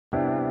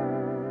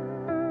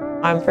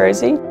I'm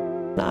Rosie.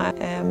 I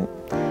am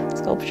a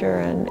sculpture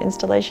and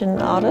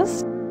installation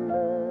artist.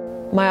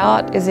 My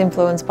art is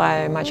influenced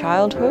by my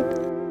childhood.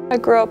 I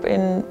grew up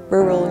in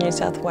rural New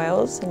South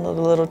Wales in a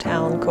little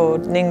town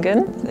called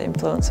Nyngan. The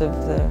influence of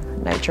the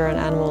nature and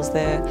animals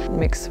there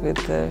mixed with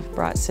the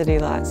bright city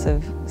lights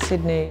of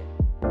Sydney.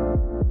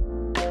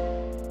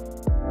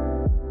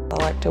 I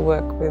like to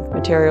work with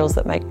materials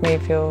that make me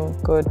feel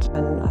good,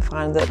 and I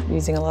find that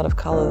using a lot of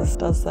colours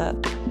does that.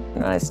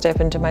 When I step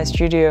into my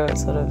studio,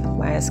 it's sort of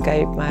my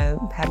escape, my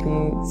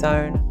happy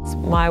zone. It's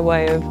my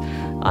way of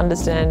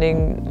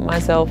understanding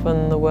myself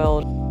and the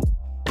world.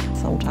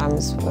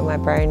 Sometimes when my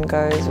brain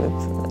goes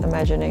with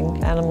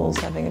imagining animals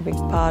having a big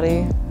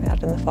party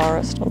out in the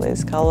forest, all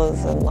these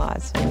colours and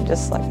lights, and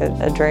just like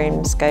a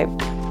dreamscape.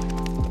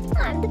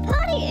 I'm the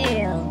party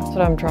eel. That's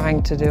what I'm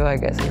trying to do, I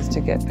guess, is to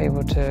get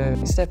people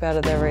to step out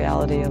of their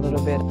reality a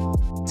little bit.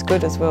 It's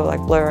good as well, like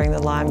blurring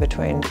the line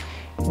between,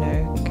 you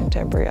know,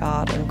 contemporary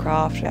art and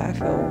craft. I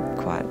feel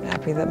quite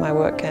happy that my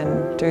work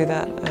can do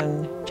that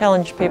and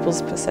challenge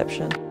people's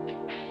perception.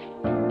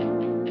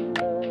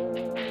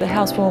 The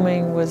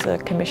housewarming was a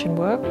commissioned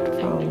work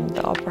from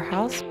the Opera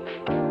House.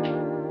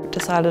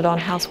 Decided on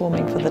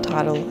housewarming for the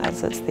title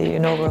as it's the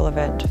inaugural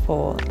event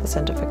for the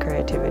Centre for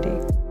Creativity.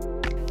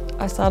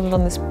 I started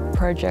on this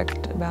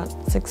project about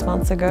 6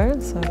 months ago,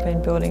 so I've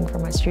been building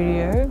from my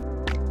studio.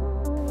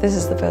 This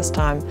is the first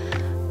time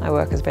my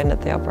work has been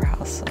at the Opera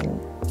House, and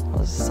I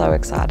was so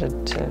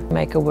excited to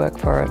make a work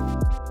for it.